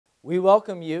We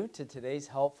welcome you to today's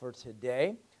Help for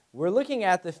Today. We're looking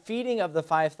at the feeding of the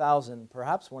 5,000,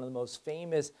 perhaps one of the most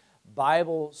famous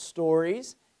Bible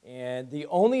stories and the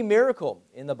only miracle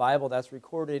in the Bible that's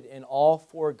recorded in all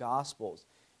four Gospels.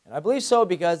 And I believe so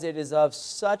because it is of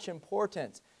such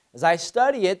importance. As I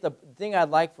study it, the thing I'd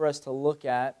like for us to look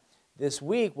at this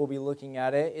week, we'll be looking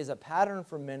at it, is a pattern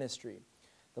for ministry.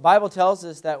 The Bible tells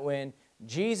us that when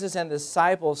Jesus and the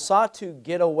disciples sought to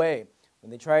get away, when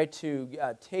they tried to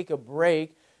take a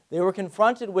break, they were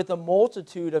confronted with a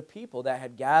multitude of people that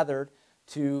had gathered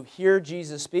to hear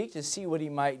Jesus speak, to see what he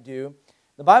might do.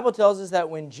 The Bible tells us that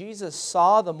when Jesus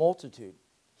saw the multitude,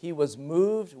 he was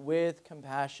moved with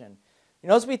compassion. You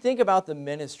know, as we think about the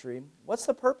ministry, what's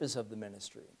the purpose of the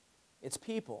ministry? It's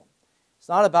people. It's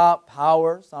not about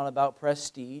power. It's not about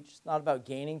prestige. It's not about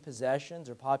gaining possessions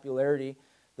or popularity.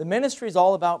 The ministry is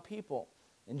all about people.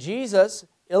 And Jesus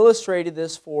illustrated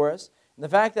this for us. And the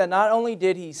fact that not only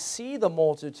did he see the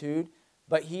multitude,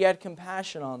 but he had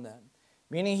compassion on them.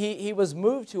 Meaning he was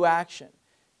moved to action.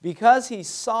 Because he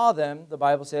saw them, the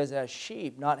Bible says, as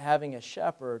sheep, not having a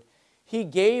shepherd, he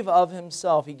gave of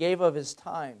himself. He gave of his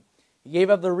time. He gave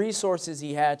of the resources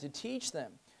he had to teach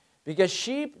them. Because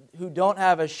sheep who don't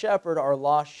have a shepherd are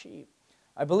lost sheep.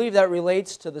 I believe that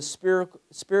relates to the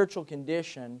spiritual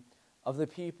condition of the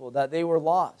people, that they were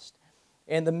lost.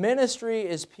 And the ministry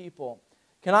is people.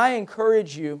 Can I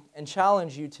encourage you and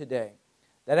challenge you today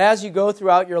that as you go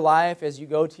throughout your life, as you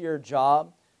go to your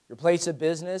job, your place of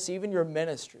business, even your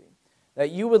ministry, that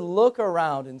you would look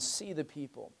around and see the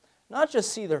people. Not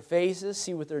just see their faces,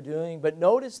 see what they're doing, but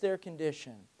notice their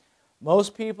condition.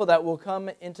 Most people that we'll come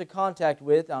into contact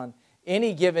with on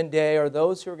any given day are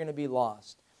those who are going to be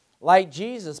lost. Like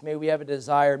Jesus, may we have a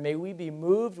desire, may we be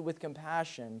moved with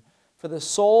compassion for the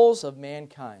souls of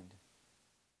mankind.